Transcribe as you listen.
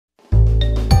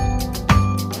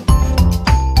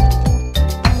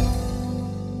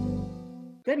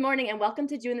morning and welcome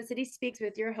to Jew in the City Speaks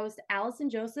with your host,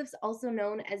 Allison Josephs, also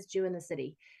known as Jew in the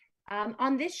City.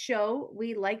 On this show,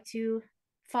 we like to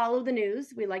follow the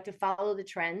news. We like to follow the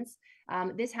trends.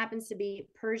 This happens to be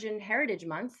Persian Heritage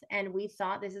Month, and we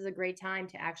thought this is a great time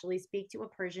to actually speak to a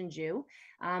Persian Jew.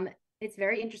 It's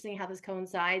very interesting how this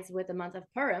coincides with the month of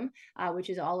Purim,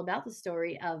 which is all about the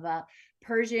story of a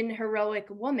Persian heroic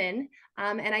woman.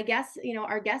 And I guess,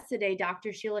 our guest today,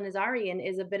 Dr. Sheila Nazarian,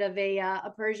 is a bit of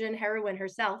a Persian heroine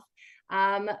herself.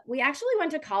 We actually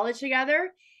went to college together.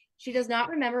 She does not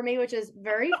remember me, which is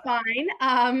very fine.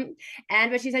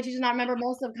 But she said she does not remember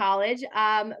most of college.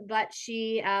 But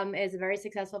she is a very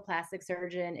successful plastic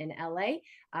surgeon in LA.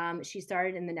 She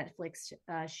started in the Netflix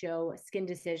show Skin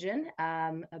Decision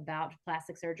about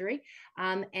plastic surgery.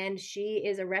 And she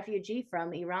is a refugee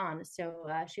from Iran. So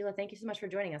Sheila, thank you so much for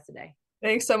joining us today.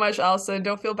 Thanks so much, Allison.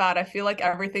 Don't feel bad. I feel like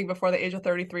everything before the age of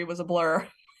 33 was a blur.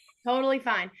 Totally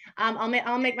fine.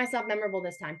 I'll make myself memorable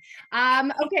this time.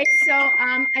 Okay, so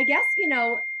I guess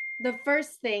the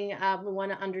first thing we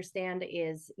want to understand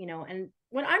is and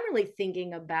what I'm really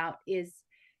thinking about is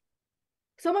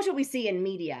so much what we see in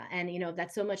media, and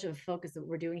that's so much of focus that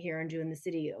we're doing here in Jew in the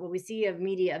City. What we see of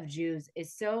media of Jews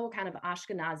is so kind of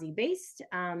Ashkenazi based,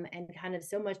 and kind of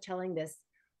so much telling this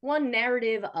one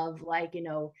narrative of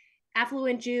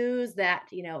affluent Jews that,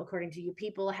 according to you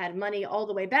people, had money all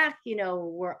the way back,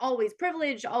 were always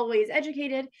privileged, always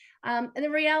educated. And the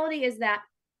reality is that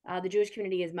the Jewish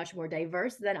community is much more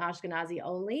diverse than Ashkenazi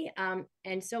only.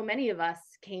 And so many of us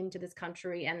came to this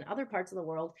country and other parts of the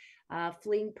world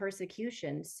fleeing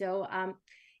persecution. So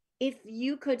if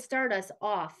you could start us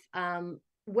off,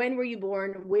 when were you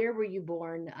born? Where were you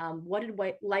born? What did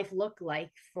life look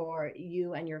like for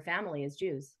you and your family as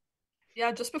Jews?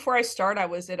 Yeah, just before I start, I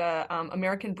was at a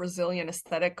American Brazilian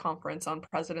aesthetic conference on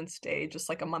President's Day just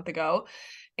like a month ago.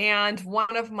 And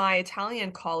one of my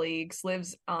Italian colleagues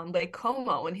lives on Lake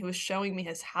Como, and he was showing me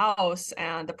his house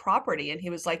and the property. And he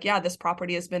was like, yeah, this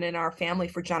property has been in our family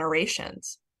for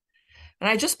generations. And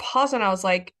I just paused and I was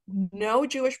like, no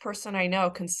Jewish person I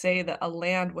know can say that a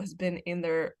land has been in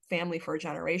their family for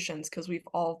generations, because we've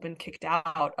all been kicked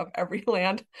out of every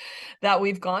land that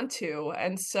we've gone to.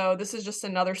 And so this is just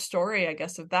another story, I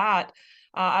guess, of that.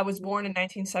 I was born in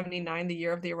 1979, the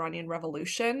year of the Iranian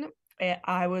Revolution.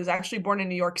 I was actually born in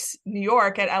New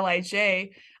York at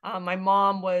LIJ. My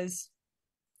mom was,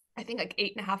 I think, like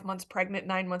 8.5 months pregnant,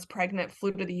 9 months pregnant,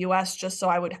 flew to the US just so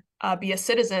I would be a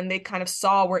citizen. They kind of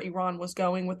saw where Iran was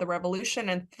going with the revolution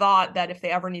and thought that if they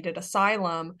ever needed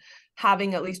asylum,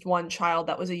 having at least one child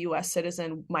that was a US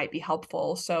citizen might be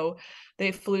helpful. So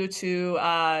they flew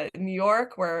to New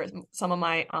York, where some of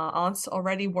my aunts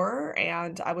already were.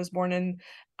 And I was born in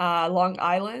Long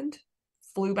Island,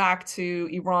 flew back to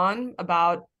Iran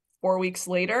about 4 weeks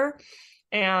later.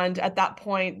 And at that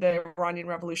point, the Iranian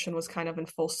Revolution was kind of in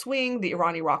full swing. The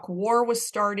Iran-Iraq War was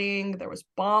starting. There was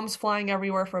bombs flying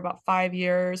everywhere for about 5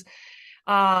 years.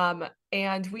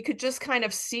 And we could just kind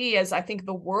of see, as I think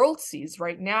the world sees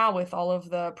right now with all of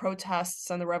the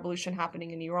protests and the revolution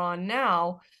happening in Iran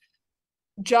now,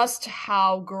 just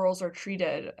how girls are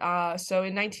treated. So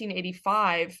in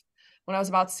 1985, when I was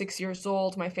about 6 years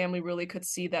old, my family really could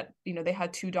see that, they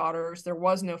had two daughters. There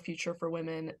was no future for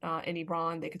women in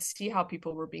Iran. They could see how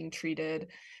people were being treated.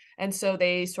 And so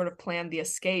they sort of planned the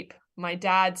escape. My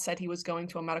dad said he was going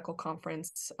to a medical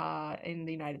conference in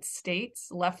the United States,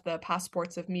 left the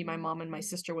passports of me, my mom, and my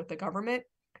sister with the government,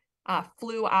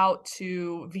 flew out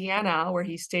to Vienna, where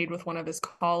he stayed with one of his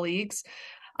colleagues,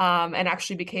 and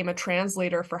actually became a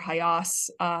translator for Hayas,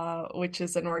 which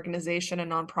is an organization, a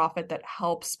nonprofit that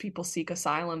helps people seek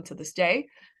asylum to this day.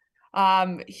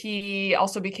 He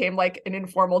also became like an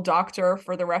informal doctor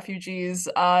for the refugees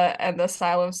and the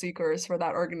asylum seekers for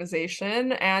that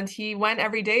organization. And he went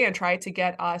every day and tried to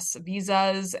get us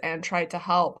visas and tried to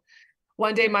help.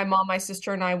 One day, my mom, my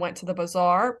sister, and I went to the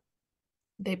bazaar.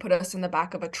 They put us in the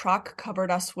back of a truck,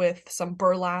 covered us with some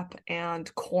burlap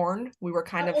and corn. We were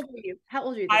kind How of, old were you? How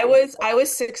old were you this I time? was, I was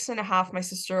 6.5. My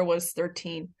sister was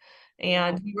 13. Wow.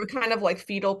 And we were kind of like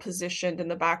fetal positioned in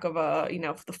the back of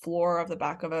the floor of the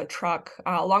back of a truck,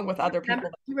 along with other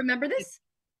people. You remember this?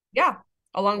 Yeah,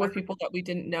 along Wow. with people that we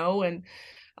didn't know. And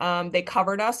they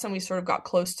covered us, and we sort of got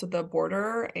close to the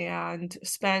border and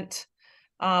spent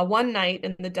one night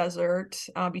in the desert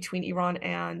between Iran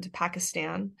and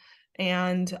Pakistan.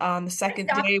 And the second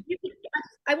Stop. day,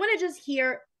 I want to just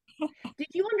hear, did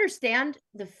you understand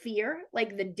the fear,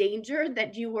 like the danger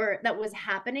that was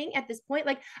happening at this point?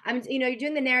 Like, I'm, you're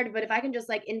doing the narrative, but if I can just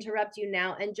like interrupt you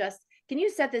now and just, can you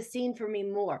set the scene for me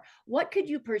more? What could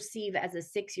you perceive as a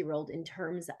 6-year-old in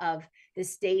terms of the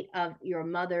state of your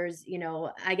mother's,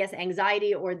 I guess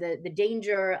anxiety, or the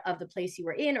danger of the place you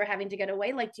were in, or having to get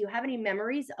away? Like, do you have any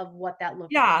memories of what that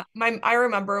looked like? Yeah, I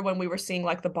remember when we were seeing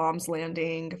like the bombs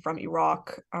landing from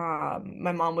Iraq.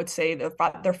 My mom would say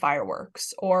they're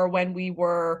fireworks. Or when we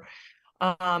were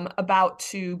about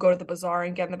to go to the bazaar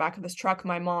and get in the back of this truck,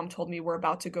 my mom told me we're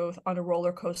about to go on a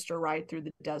roller coaster ride through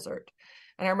the desert.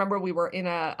 And I remember we were in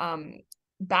a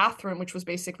bathroom, which was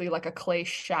basically like a clay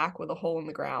shack with a hole in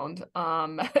the ground.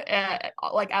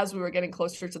 Like as we were getting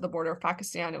closer to the border of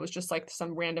Pakistan, it was just like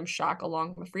some random shack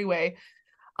along the freeway.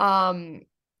 Um,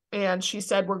 and she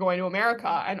said, we're going to America.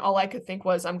 And all I could think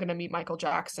was, I'm going to meet Michael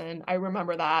Jackson. I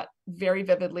remember that very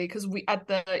vividly because we, at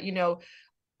the,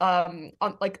 on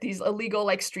like these illegal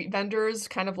like street vendors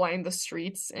kind of lined the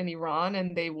streets in Iran,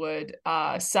 and they would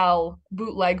sell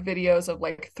bootleg videos of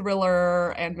like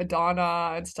Thriller and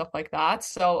Madonna and stuff like that.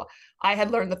 So I had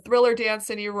learned the Thriller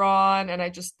dance in Iran, and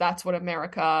that's what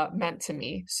America meant to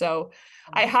me. So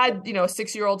I had, a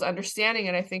 6-year-old's understanding,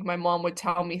 and I think my mom would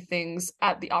tell me things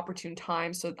at the opportune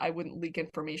time so I wouldn't leak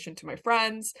information to my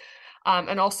friends,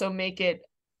 and also make it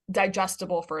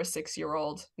digestible for a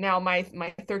 6-year-old. Now my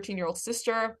 13-year-old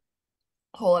sister,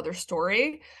 whole other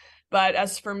story. But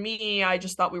as for me, I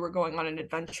just thought we were going on an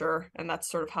adventure, and that's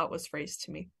sort of how it was phrased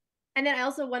to me. And then I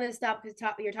also want to stop because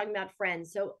you're talking about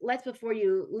friends. So let's, before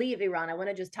you leave Iran, I want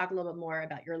to just talk a little bit more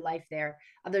about your life there,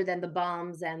 other than the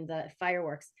bombs and the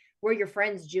fireworks. Were your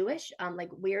friends Jewish? Like,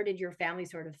 where did your family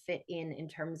sort of fit in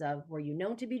terms of, were you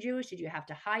known to be Jewish? Did you have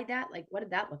to hide that? Like, what did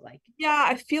that look like? Yeah,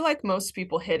 I feel like most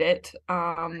people hid it.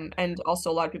 And also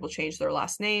a lot of people change their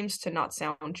last names to not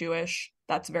sound Jewish.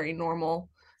 That's very normal.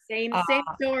 Same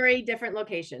story, different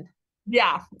location.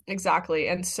 Yeah, exactly.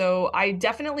 And so I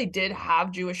definitely did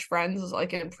have Jewish friends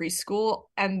like in preschool.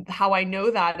 And how I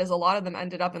know that is a lot of them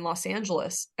ended up in Los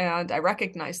Angeles. And I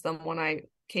recognized them when I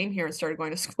came here and started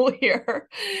going to school here.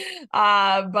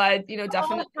 But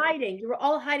definitely hiding. You were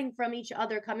all hiding from each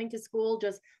other, coming to school,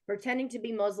 just pretending to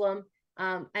be Muslim.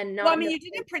 And Well, I not mean, know. you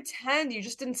didn't pretend, you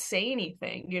just didn't say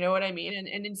anything, you know what I mean?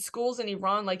 And in schools in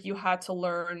Iran, like you had to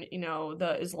learn,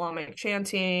 the Islamic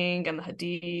chanting and the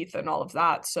hadith and all of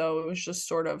that. So it was just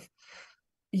sort of,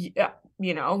 yeah,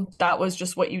 that was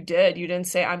just what you did. You didn't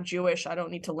say, I'm Jewish, I don't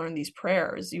need to learn these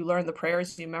prayers. You learn the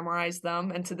prayers, you memorize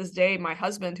them. And to this day, my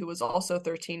husband, who was also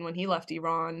 13 when he left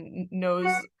Iran,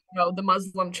 knows, the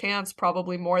Muslim chants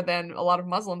probably more than a lot of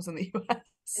Muslims in the US.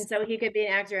 And so he could be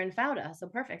an actor in Fauda. So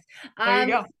perfect. There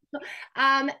you go.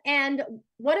 And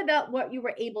what about what you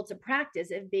were able to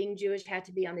practice? If being Jewish had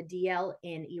to be on the DL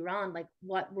in Iran, like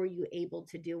what were you able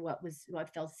to do?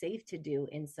 What felt safe to do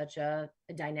in such a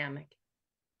dynamic?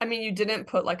 I mean, you didn't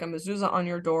put like a mezuzah on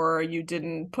your door. You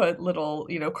didn't put little,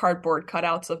 cardboard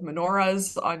cutouts of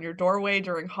menorahs on your doorway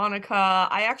during Hanukkah.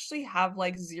 I actually have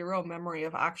like zero memory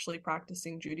of actually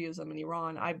practicing Judaism in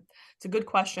Iran. It's a good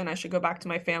question. I should go back to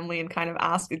my family and kind of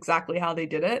ask exactly how they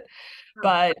did it.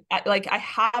 But I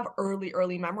have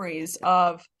early memories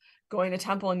of going to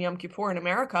temple in Yom Kippur in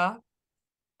America.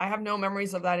 I have no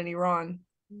memories of that in Iran.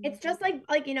 It's just like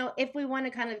if we want to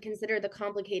kind of consider the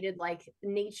complicated like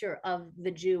nature of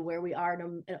the Jew where we are,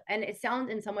 and it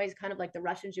sounds in some ways kind of like the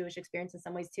Russian Jewish experience in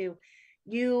some ways too.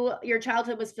 Your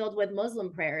childhood was filled with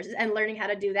Muslim prayers and learning how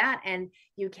to do that, and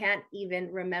you can't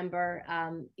even remember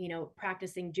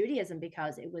practicing Judaism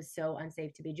because it was so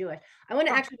unsafe to be Jewish. I want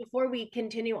to actually, before we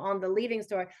continue on the leaving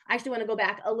story, I actually want to go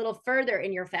back a little further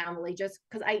in your family, just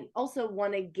because I also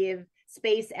want to give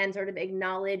space and sort of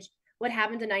acknowledge what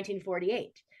happened in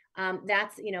 1948.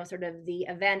 That's sort of the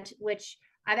event which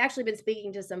I've actually been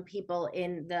speaking to some people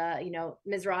in the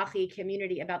Mizrahi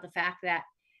community about the fact that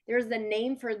there's the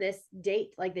name for this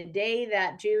date, like the day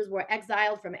that Jews were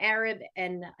exiled from Arab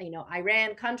and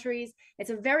Iran countries.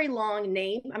 It's a very long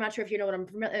name. I'm not sure if you know what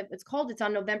it's called. It's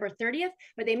on November 30th,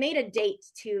 but they made a date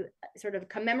to sort of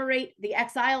commemorate the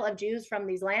exile of Jews from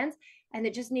these lands, and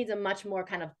it just needs a much more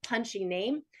kind of punchy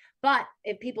name. But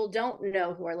if people don't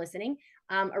know who are listening,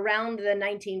 around the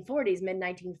 1940s, mid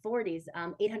 1940s,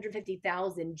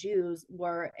 850,000 Jews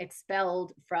were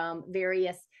expelled from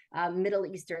various Middle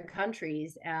Eastern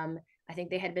countries. I think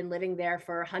they had been living there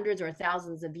for hundreds or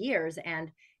thousands of years,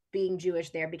 and being Jewish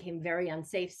there became very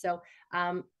unsafe. So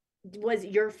was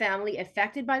your family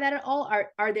affected by that at all?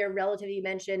 Are there relatives, you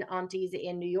mentioned aunties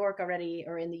in New York already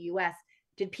or in the US?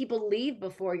 Did people leave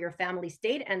before your family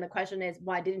stayed? And the question is,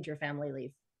 why didn't your family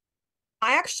leave?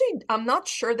 I'm not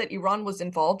sure that Iran was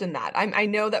involved in that. I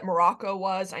know that Morocco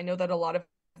was. I know that a lot of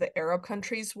the Arab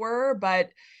countries were. But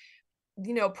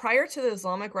prior to the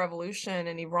Islamic Revolution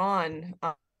in Iran,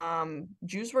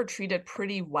 Jews were treated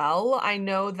pretty well. I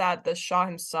know that the Shah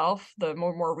himself, the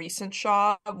more recent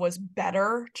Shah, was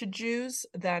better to Jews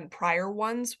than prior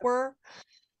ones were.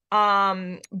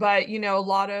 But a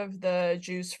lot of the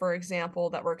Jews, for example,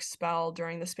 that were expelled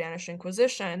during the Spanish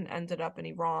Inquisition ended up in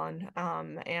Iran.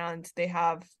 And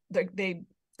they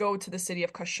go to the city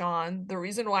of Kashan. The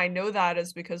reason why I know that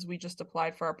is because we just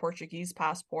applied for our Portuguese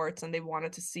passports, and they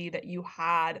wanted to see that you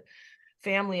had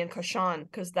family in Kashan,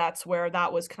 because that's where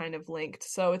that was kind of linked.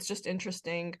 So it's just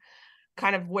interesting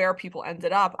kind of where people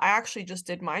ended up. I actually just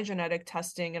did my genetic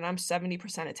testing, and I'm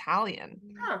 70% Italian.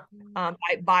 Huh.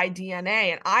 By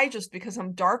DNA, and I just, because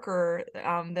I'm darker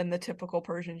than the typical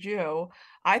Persian Jew,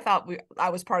 I thought I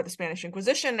was part of the Spanish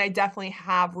Inquisition. And I definitely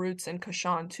have roots in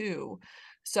Kashan too,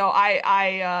 so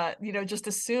I just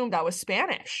assumed I was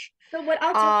Spanish. So what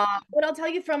I'll tell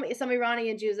you from some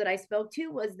Iranian Jews that I spoke to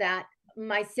was that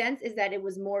my sense is that it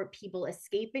was more people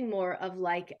escaping, more of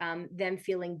like them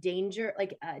feeling danger,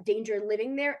 like danger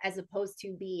living there, as opposed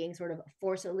to being sort of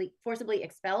forcibly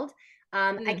expelled.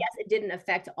 I guess it didn't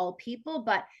affect all people,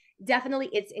 but definitely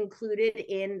it's included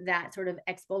in that sort of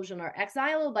expulsion or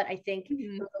exile. But I think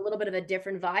it was a little bit of a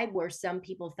different vibe where some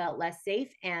people felt less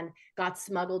safe and got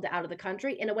smuggled out of the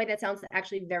country in a way that sounds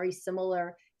actually very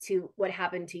similar to what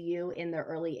happened to you in the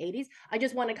early 80s. I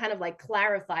just want to kind of like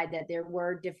clarify that there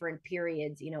were different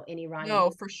periods, in Iranian.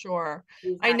 No, for sure.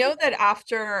 I know that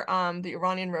after the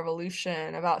Iranian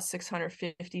Revolution, about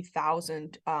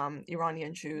 650,000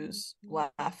 Iranian Jews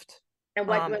left. And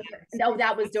no,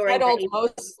 that was during settled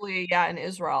mostly, in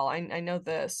Israel. I know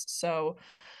this. So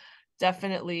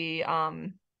definitely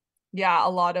a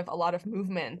lot of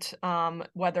movement,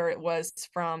 whether it was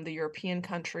from the European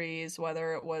countries,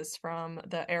 whether it was from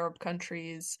the Arab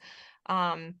countries.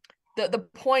 The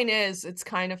point is, it's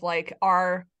kind of like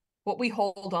what we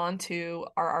hold on to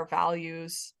are our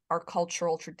values, our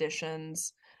cultural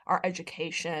traditions, our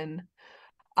education.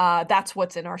 That's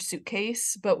what's in our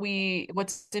suitcase. But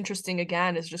what's interesting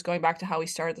again is just going back to how we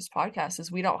started this podcast,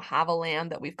 is we don't have a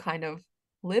land that we've kind of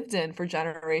lived in for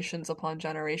generations upon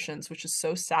generations, which is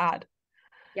so sad.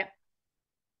 Yep.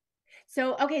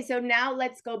 So, okay, so now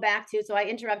let's go back to, so I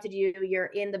interrupted you. You're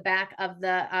in the back of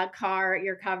the car.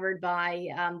 You're covered by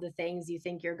the things. You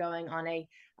think you're going on a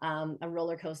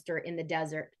roller coaster in the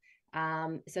desert.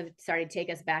 So sorry, take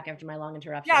us back after my long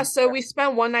interruption. Yeah, so we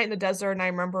spent one night in the desert, and I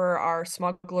remember our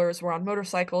smugglers were on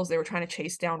motorcycles. They were trying to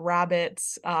chase down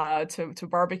rabbits to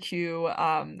barbecue.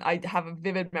 I have a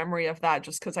vivid memory of that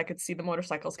just because I could see the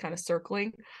motorcycles kind of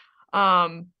circling.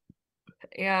 And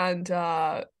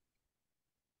the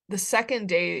second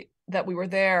day that we were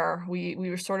there, we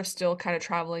were sort of still kind of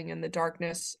traveling in the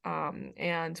darkness,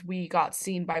 and we got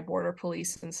seen by border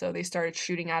police, and so they started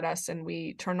shooting at us, and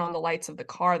we turned on the lights of the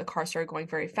car started going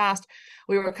very fast.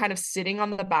 We were kind of sitting in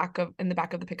the back of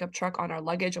the pickup truck on our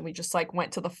luggage, and we just like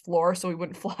went to the floor so we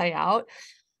wouldn't fly out.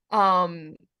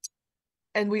 And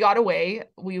we got away.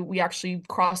 We actually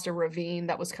crossed a ravine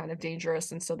that was kind of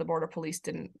dangerous, and so the border police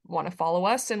didn't want to follow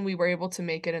us, and we were able to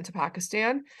make it into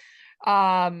Pakistan.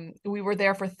 We were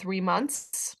there for 3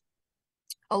 months,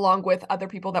 along with other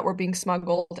people that were being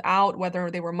smuggled out,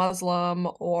 whether they were Muslim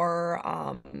or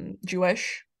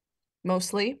Jewish,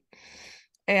 mostly.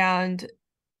 And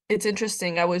it's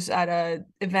interesting. I was at a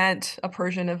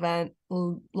Persian event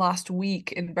last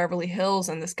week in Beverly Hills,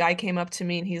 and this guy came up to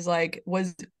me and he's like,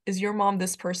 is your mom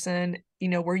this person?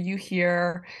 Were you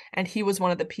here? And he was one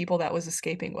of the people that was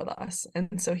escaping with us.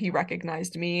 And so he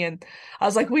recognized me, and I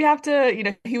was like, we have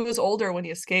to, he was older when he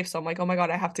escaped. So I'm like, oh my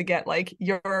God, I have to get like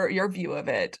your view of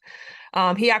it.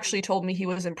 He actually told me he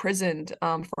was imprisoned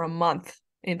for a month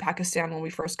in Pakistan when we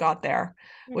first got there,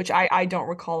 which I don't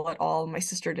recall at all. My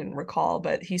sister didn't recall,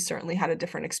 but he certainly had a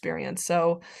different experience.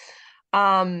 So,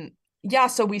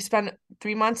 so we spent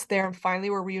 3 months there, and finally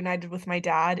were reunited with my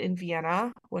dad in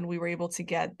Vienna when we were able to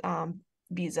get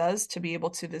visas to be able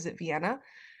to visit Vienna.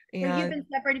 And so you've been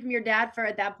separated from your dad for,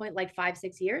 at that point, like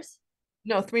 5-6 years?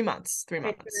 No, 3 months. 3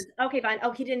 months. Okay, fine.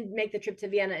 Oh, he didn't make the trip to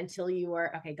Vienna until you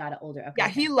were, okay, got it, older. Okay. Yeah,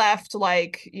 he left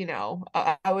like,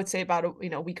 I would say about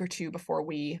a week or two before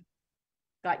we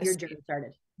got your journey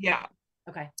started. Yeah.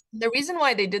 Okay. The reason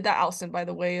why they did that, Allison, by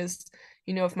the way, is,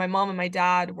 if my mom and my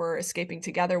dad were escaping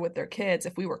together with their kids,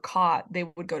 if we were caught, they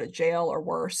would go to jail or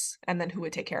worse, and then who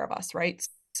would take care of us, right?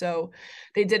 So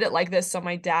they did it like this. So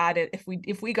my dad,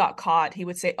 if we got caught, he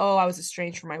would say, "Oh, I was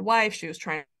estranged from my wife. She was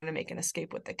trying to make an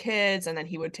escape with the kids," and then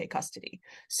he would take custody.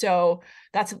 So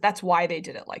that's why they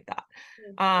did it like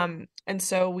that. And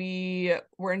so we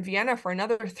were in Vienna for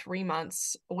another 3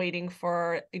 months waiting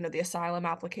for, the asylum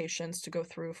applications to go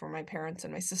through for my parents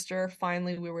and my sister.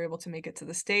 Finally, we were able to make it to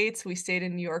the States. We stayed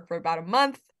in New York for about a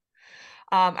month.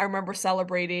 I remember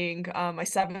celebrating my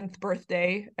 7th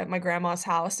birthday at my grandma's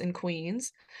house in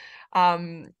Queens.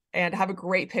 And have a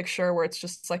great picture where it's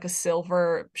just like a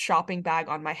silver shopping bag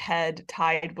on my head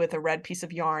tied with a red piece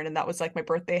of yarn, and that was like my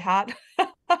birthday hat.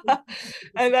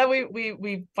 And then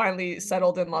we finally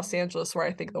settled in Los Angeles, where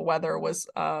I think the weather was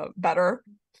better.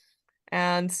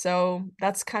 And so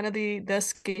that's kind of the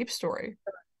escape story.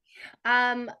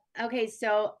 Okay,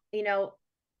 so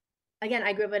again,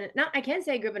 I grew up in not I can't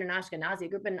say I grew up in an Ashkenazi. I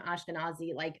grew up in an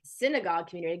Ashkenazi like synagogue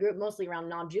community. I grew up mostly around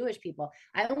non-Jewish people.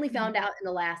 I only found out in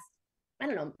the last, I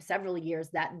don't know, several years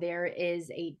that there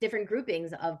is a different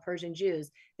groupings of Persian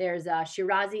Jews. There's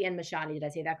Shirazi and Mashadi. Did I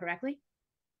say that correctly?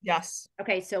 Yes.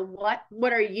 Okay, so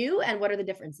what are you and what are the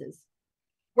differences?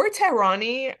 We're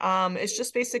Tehrani. It's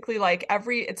just basically like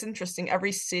it's interesting.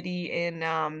 Every city in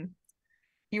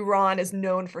Iran is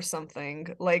known for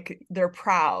something, like they're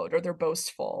proud or they're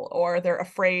boastful or they're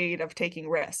afraid of taking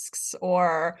risks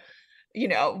or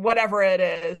whatever it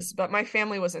is. But my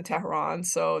family was in Tehran,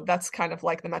 so that's kind of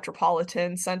like the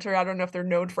metropolitan center. I don't know if they're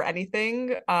known for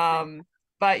anything.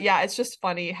 But yeah, it's just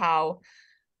funny how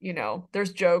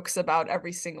there's jokes about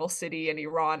every single city in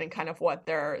Iran and kind of what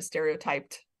they're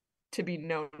stereotyped to be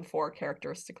known for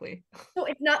characteristically. So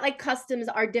it's not like customs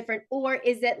are different, or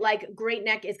is it like Great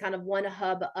Neck is kind of one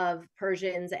hub of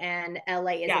Persians and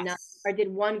LA is another, Yes. or did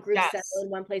one group settle Yes. in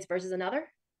one place versus another?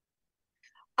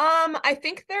 I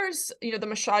think there's, the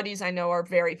Mashadis I know are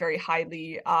very, very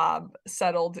highly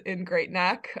settled in Great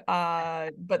Neck.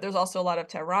 But there's also a lot of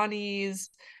Tehranis.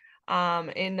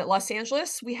 In Los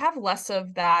Angeles, we have less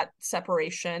of that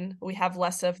separation. We have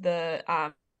less of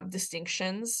the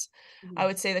distinctions. I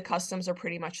would say the customs are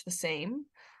pretty much the same.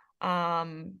 I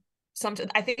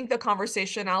think the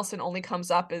conversation, Allison, only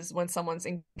comes up is when someone's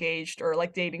engaged or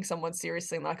like dating someone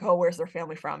seriously and like, oh, where's their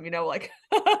family from? Like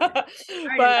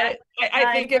but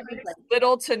I think it makes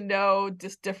little to no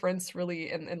difference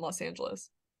really in Los Angeles.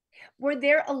 Were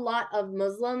there a lot of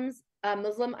Muslim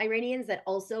Iranians that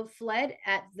also fled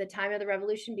at the time of the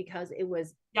revolution because it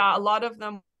was? Yeah, a lot of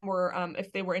them were,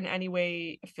 if they were in any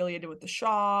way affiliated with the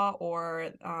Shah or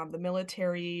the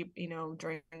military,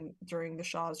 during the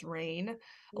Shah's reign,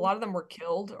 a lot of them were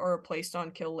killed or placed on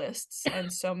kill lists.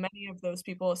 And so many of those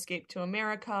people escaped to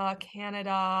America, Canada,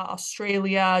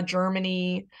 Australia,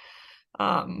 Germany,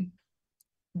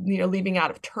 leaving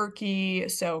out of Turkey.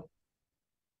 So.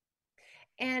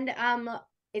 And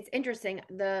it's interesting.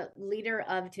 The leader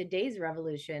of today's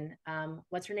revolution,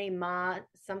 what's her name? Ma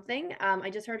something.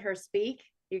 I just heard her speak.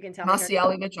 You can tell me her.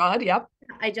 Najad, yep.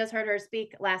 I just heard her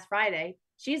speak last Friday.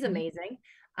 She's amazing.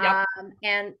 Yep.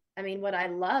 And I mean, what I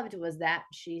loved was that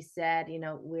she said,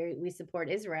 we support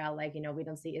Israel. Like, we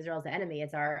don't see Israel as the enemy.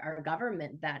 It's our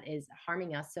government that is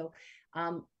harming us. So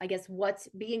I guess what's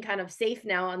being kind of safe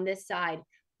now on this side,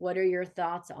 what are your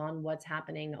thoughts on what's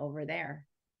happening over there?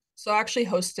 So I actually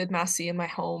hosted Massey in my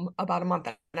home about a month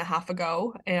and a half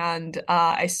ago, and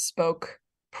I spoke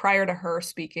prior to her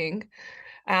speaking.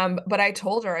 But I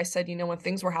told her, I said, when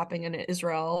things were happening in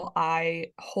Israel,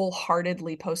 I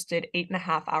wholeheartedly posted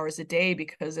 8.5 hours a day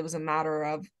because it was a matter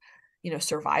of,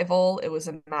 survival. It was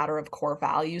a matter of core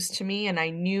values to me. And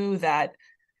I knew that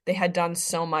they had done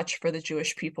so much for the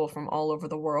Jewish people from all over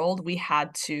the world. We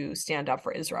had to stand up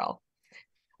for Israel.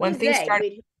 When Who's things they?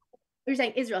 started, You're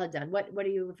saying Israel had done. What are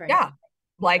you referring yeah, to?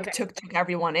 like Okay. took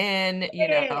everyone in,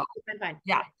 Fine.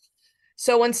 yeah.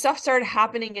 So when stuff started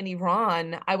happening in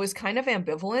Iran, I was kind of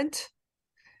ambivalent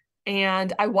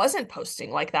and I wasn't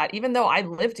posting like that, even though I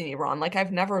lived in Iran. Like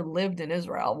I've never lived in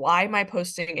Israel. Why am I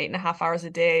posting 8.5 hours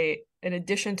a day in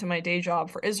addition to my day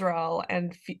job for Israel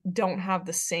and don't have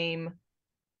the same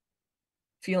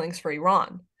feelings for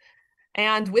Iran?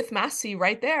 And with Massey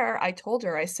right there, I told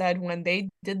her, I said, when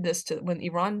Iran did this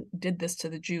to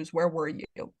the Jews, where were you?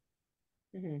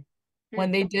 Mm-hmm.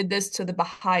 When they did this to the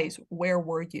Baha'is, where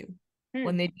were you? Hmm.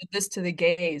 When they did this to the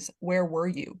gays, where were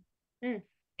you? Hmm.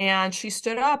 And she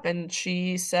stood up and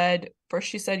she said, first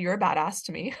she said, you're a badass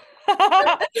to me.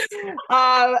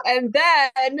 And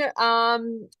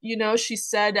then, she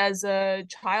said, as a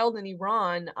child in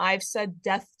Iran, I've said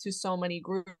death to so many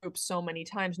groups so many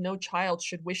times. No child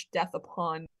should wish death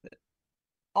upon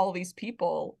all these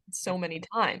people so many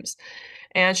times.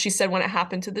 And she said, when it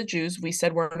happened to the Jews, we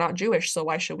said, we're not Jewish, so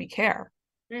why should we care?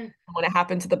 Mm. When it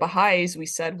happened to the Baha'is, we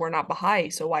said, we're not Baha'i,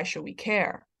 so why should we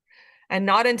care? And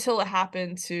not until it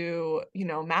happened to,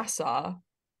 Massa,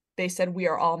 they said, we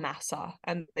are all Massa,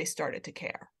 and they started to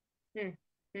care. Mm.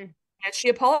 Mm. And she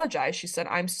apologized. She said,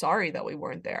 I'm sorry that we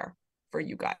weren't there for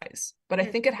you guys. But I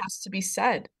Mm. think it has to be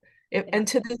said. Yeah. And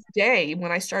to this day,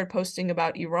 when I started posting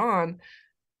about Iran,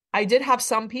 I did have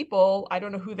some people, I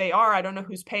don't know who they are, I don't know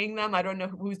who's paying them, I don't know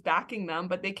who's backing them,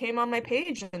 but they came on my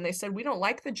page and they said, we don't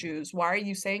like the Jews. Why are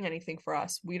you saying anything for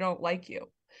us? We don't like you.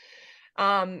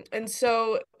 And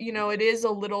so, it is a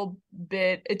little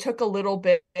bit, it took a little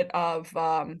bit of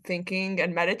thinking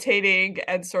and meditating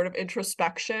and sort of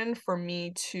introspection for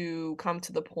me to come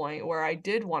to the point where I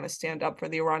did want to stand up for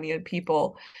the Iranian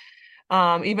people,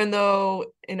 even though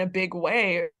in a big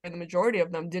way, the majority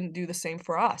of them didn't do the same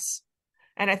for us.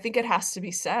 And I think it has to be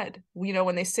said.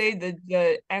 When they say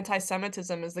the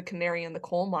anti-Semitism is the canary in the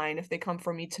coal mine, if they come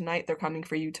for me tonight, they're coming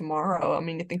for you tomorrow. I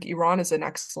mean, I think Iran is an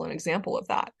excellent example of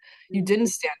that. You Mm. didn't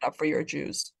stand up for your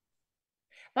Jews.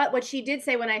 But what she did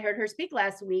say when I heard her speak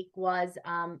last week was,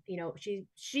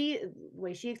 she the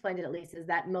way she explained it at least is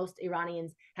that most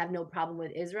Iranians have no problem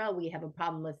with Israel. We have a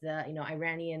problem with the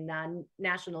Iranian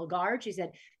National Guard. She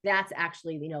said that's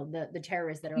actually the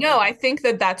terrorists that are over No, I there. think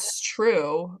that that's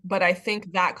true, but I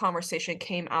think that conversation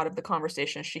came out of the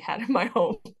conversation she had in my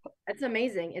home. That's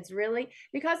amazing. It's really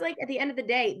because, like, at the end of the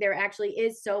day, there actually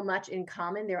is so much in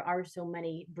common. There are so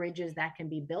many bridges that can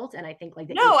be built, and I think like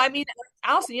the No, I mean,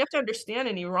 Allison, you have to understand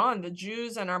in Iran, the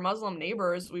Jews and our Muslim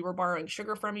neighbors, we were borrowing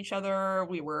sugar from each other.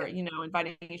 We were,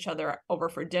 inviting each other over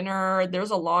for dinner.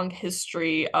 There's a long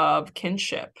history of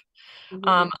kinship,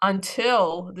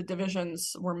 until the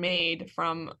divisions were made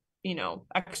from,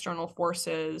 external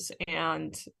forces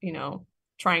and,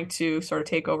 trying to sort of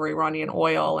take over Iranian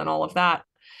oil and all of that.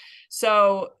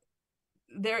 So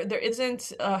there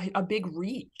isn't a big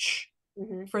reach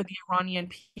Mm-hmm. for the Iranian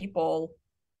people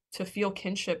to feel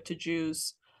kinship to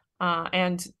Jews.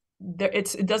 And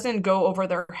it doesn't go over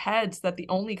their heads that the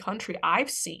only country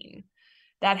I've seen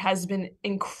that has been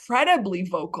incredibly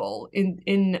vocal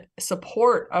in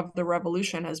support of the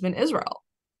revolution has been Israel.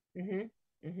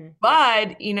 Mm-hmm. Mm-hmm.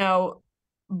 But,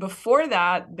 before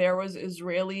that, there was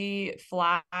Israeli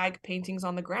flag paintings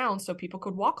on the ground so people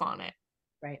could walk on it,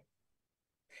 Right.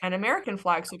 and American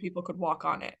flag so people could walk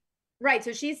on it. Right.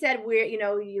 So she said, we're,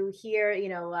 you hear,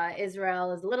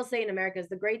 Israel is the little Satan, America is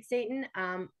the great Satan.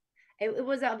 It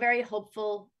was a very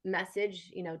hopeful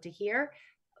message, to hear.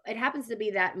 It happens to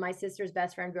be that my sister's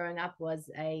best friend growing up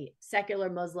was a secular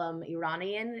Muslim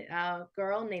Iranian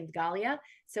girl named Galia.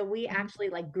 So we actually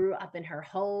like grew up in her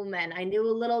home, and I knew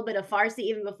a little bit of Farsi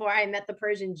even before I met the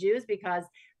Persian Jews because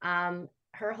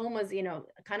her home was,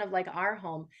 kind of like our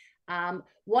home.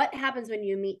 What happens when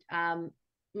you meet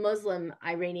Muslim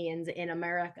Iranians in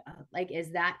America? Like,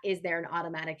 is there an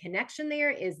automatic connection there?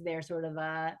 Is there sort of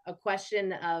a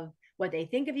question of what they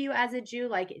think of you as a Jew?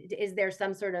 Like, is there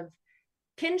some sort of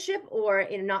kinship, or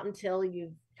not until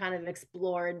you've kind of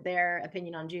explored their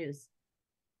opinion on Jews?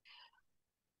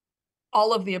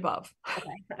 All of the above.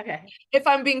 Okay. Okay. If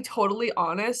I'm being totally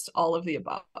honest, all of the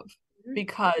above. Mm-hmm.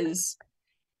 Because,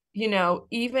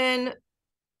 even,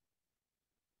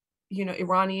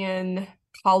 Iranian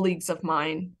colleagues of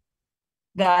mine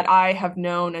that I have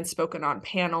known and spoken on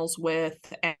panels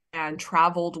with and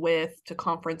traveled with to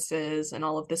conferences and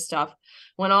all of this stuff,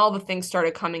 when all the things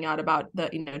started coming out about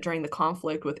during the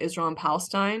conflict with Israel and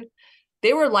Palestine,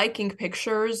 they were liking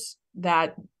pictures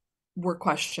that were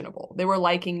questionable. They were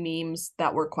liking memes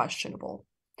that were questionable.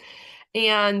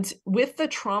 And with the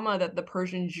trauma that the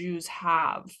Persian Jews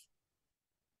have,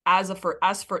 as for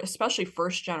especially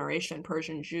first generation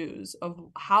Persian Jews, of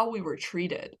how we were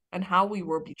treated and how we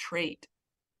were betrayed,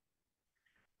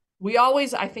 we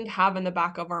always, I think, have in the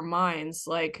back of our minds,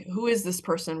 like, who is this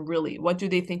person really? What do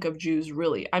they think of Jews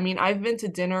really? I mean, I've been to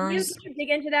dinners. Can you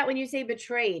dig into that when you say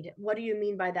betrayed? What do you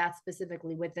mean by that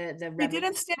specifically with the They revolution?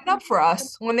 didn't stand up for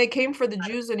us when they came for the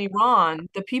Jews in Iran.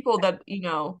 The people that,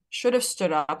 should have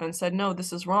stood up and said, no,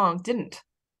 this is wrong, didn't.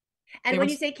 And They were, when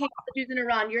you say came for the Jews in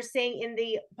Iran, you're saying in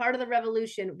the part of the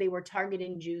revolution they were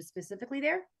targeting Jews specifically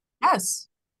there? yes,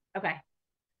 Okay.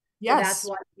 So that's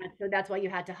yes. why you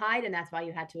had to hide, and that's why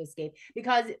you had to escape.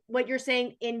 Because what you're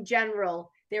saying in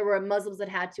general, there were Muslims that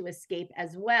had to escape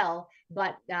as well,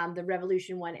 but the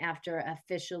revolution went after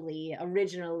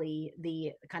originally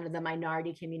the kind of the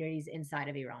minority communities inside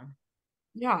of Iran.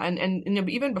 Yeah, and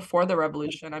even before the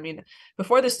revolution, I mean,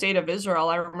 before the state of Israel,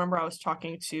 I remember I was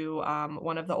talking to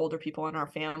one of the older people in our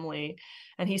family,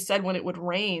 and he said when it would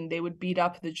rain, they would beat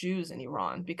up the Jews in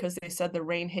Iran because they said the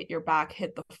rain hit your back,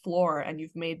 hit the floor, and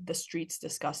you've made the streets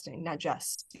disgusting. Not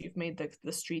just, you've made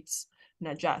the streets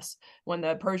najas. When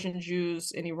the Persian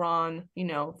Jews in Iran,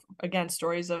 again,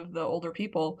 stories of the older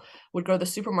people would go to the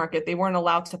supermarket, they weren't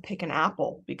allowed to pick an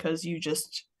apple because you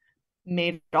just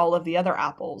made all of the other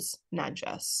apples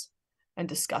najas and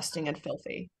disgusting and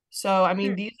filthy. So, I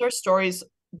mean, these are stories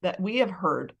that we have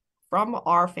heard from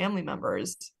our family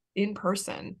members in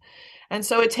person. And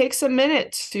so it takes a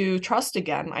minute to trust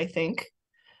again, I think.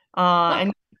 Look,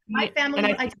 And my family, and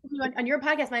I told you on your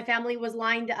podcast, my family was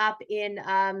lined up in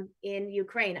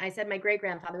Ukraine. I said my great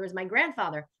grandfather was my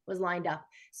grandfather was lined up.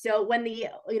 So when the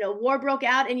war broke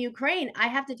out in Ukraine, I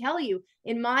have to tell you,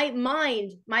 in my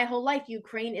mind, my whole life,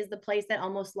 Ukraine is the place that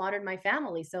almost slaughtered my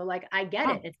family. So like I get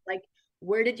it. It's like,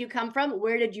 where did you come from?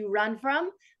 Where did you run from?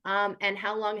 And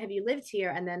how long have you lived here?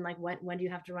 And then like when do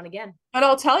you have to run again? But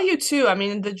I'll tell you too, I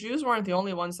mean, the Jews weren't the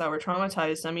only ones that were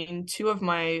traumatized. I mean, two of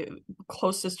my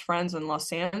closest friends in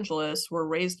Los Angeles were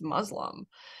raised Muslim.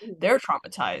 They're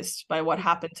traumatized by what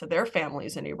happened to their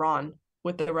families in Iran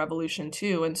with the revolution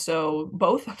too. And so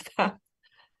both of them,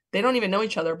 they don't even know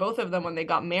each other. Both of them, when they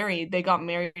got married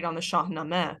on the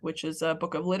Shahnameh, which is a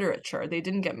book of literature. They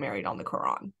didn't get married on the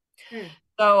Quran.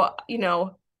 So,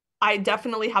 I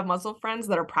definitely have Muslim friends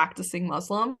that are practicing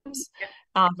Muslims,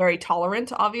 very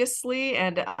tolerant, obviously,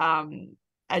 and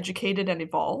educated and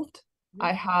evolved.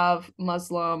 I have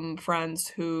Muslim friends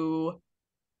who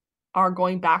are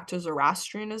going back to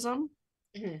Zoroastrianism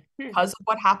because of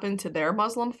what happened to their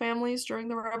Muslim families during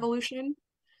the revolution.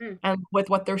 And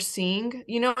with what they're seeing,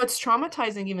 it's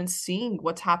traumatizing even seeing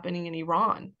what's happening in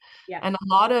Iran. And a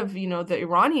lot of, the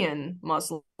Iranian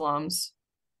Muslims,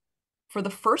 for the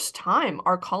first time,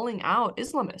 are calling out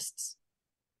Islamists.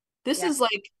 This is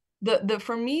like the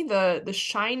for me, the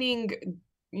shining,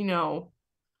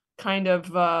 kind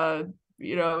of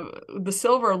the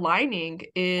silver lining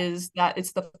is that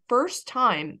it's the first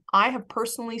time I have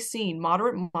personally seen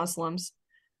moderate Muslims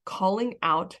calling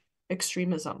out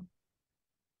extremism.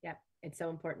 It's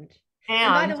so important.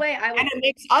 And by the way, it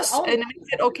makes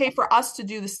it okay for us to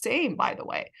do the same, by the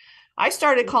way. I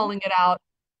started calling it out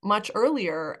much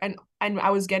earlier, and I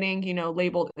was getting,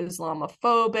 labeled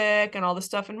Islamophobic and all this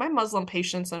stuff. And my Muslim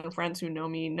patients and friends who know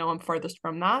me know I'm farthest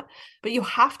from that. But you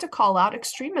have to call out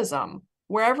extremism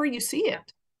wherever you see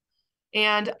it.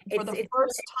 And for the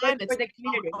first time, it's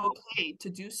okay to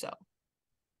do so.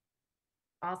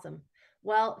 Awesome.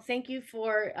 Well, thank you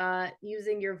for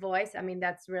using your voice. I mean,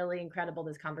 that's really incredible,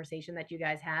 this conversation that you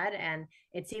guys had. And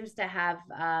it seems to have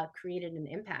created an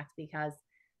impact because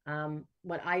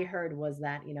what I heard was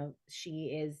that,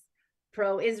 she is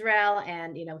pro-Israel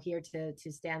and, here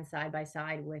to stand side by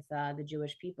side with the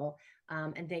Jewish people.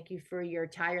 And thank you for your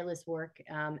tireless work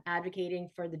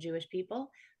advocating for the Jewish people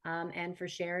and for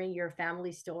sharing your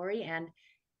family story. And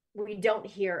we don't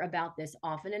hear about this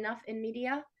often enough in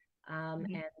media.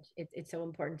 And it's so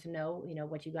important to know,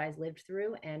 what you guys lived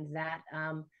through and that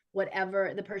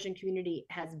whatever the Persian community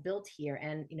has built here,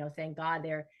 and, thank God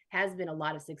there has been a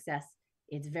lot of success.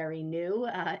 It's very new.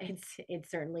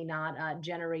 It's certainly not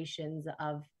generations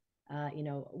of,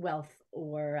 wealth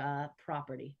or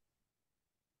property.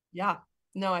 Yeah.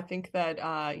 No, I think that,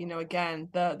 again,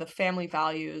 the family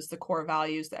values, the core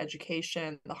values, the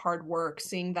education, the hard work,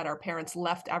 seeing that our parents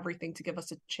left everything to give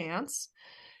us a chance,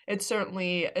 it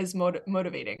certainly is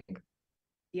motivating.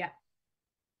 Yeah.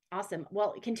 Awesome.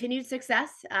 Well, continued success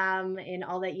in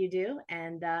all that you do.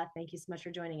 And thank you so much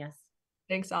for joining us.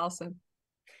 Thanks, Allison.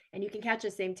 And you can catch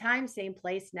us same time, same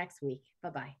place next week.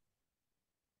 Bye-bye.